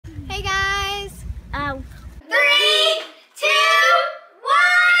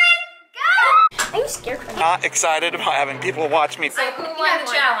scared for me. Not excited about having people watch me. So who won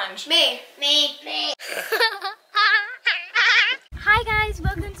the challenge? Me. Hi guys,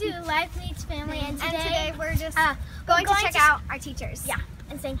 welcome to Life Meets Family, and today we're just going to check out our teachers. Yeah,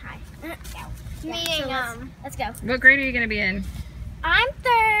 and saying hi. Meeting, let's go. What grade are you going to be in? I'm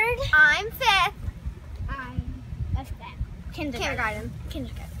 3rd. I'm 5th. That's that. Kindergarten.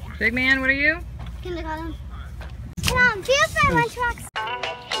 Kindergarten, yeah. Big man, what are you? Kindergarten. Come on, feels my lunchbox.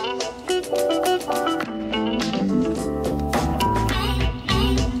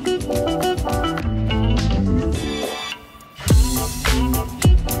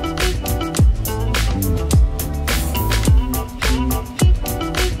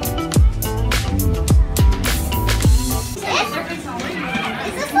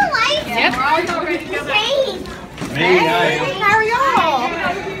 Hey, how are y'all?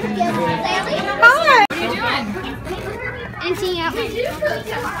 Hi. What are you doing? Emptying out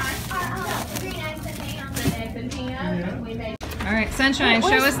All right, Sunshine,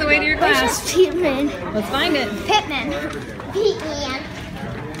 show us the way to your class. Pittman. Let's find it. Pittman. Keep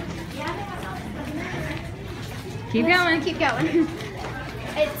going. Keep going.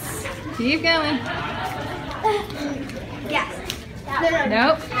 Keep going. Yes.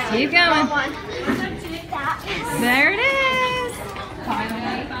 Nope. Keep going. One. There it is.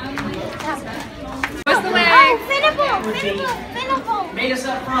 What's the way? Oh, Finable. Made us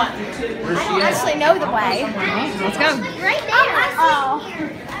up front. I don't actually know the way. Let's go. Right there. Oh.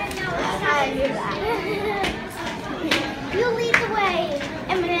 I knew that. You lead the way,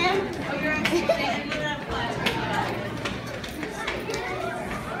 Eminem.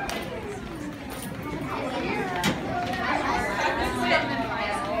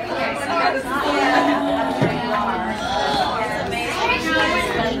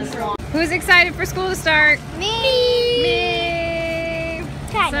 Who's excited for school to start? Me.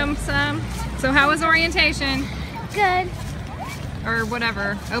 Some. So how was orientation? Good. Or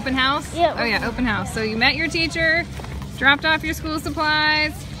whatever. Open house? Yeah. Oh yeah, open house. So you met your teacher, dropped off your school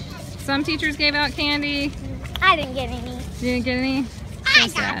supplies. Some teachers gave out candy. I didn't get any. You didn't get any? So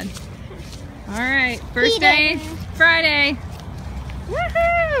sad. All right, He first day, didn't. Friday.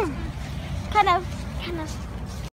 Woohoo! Kind of.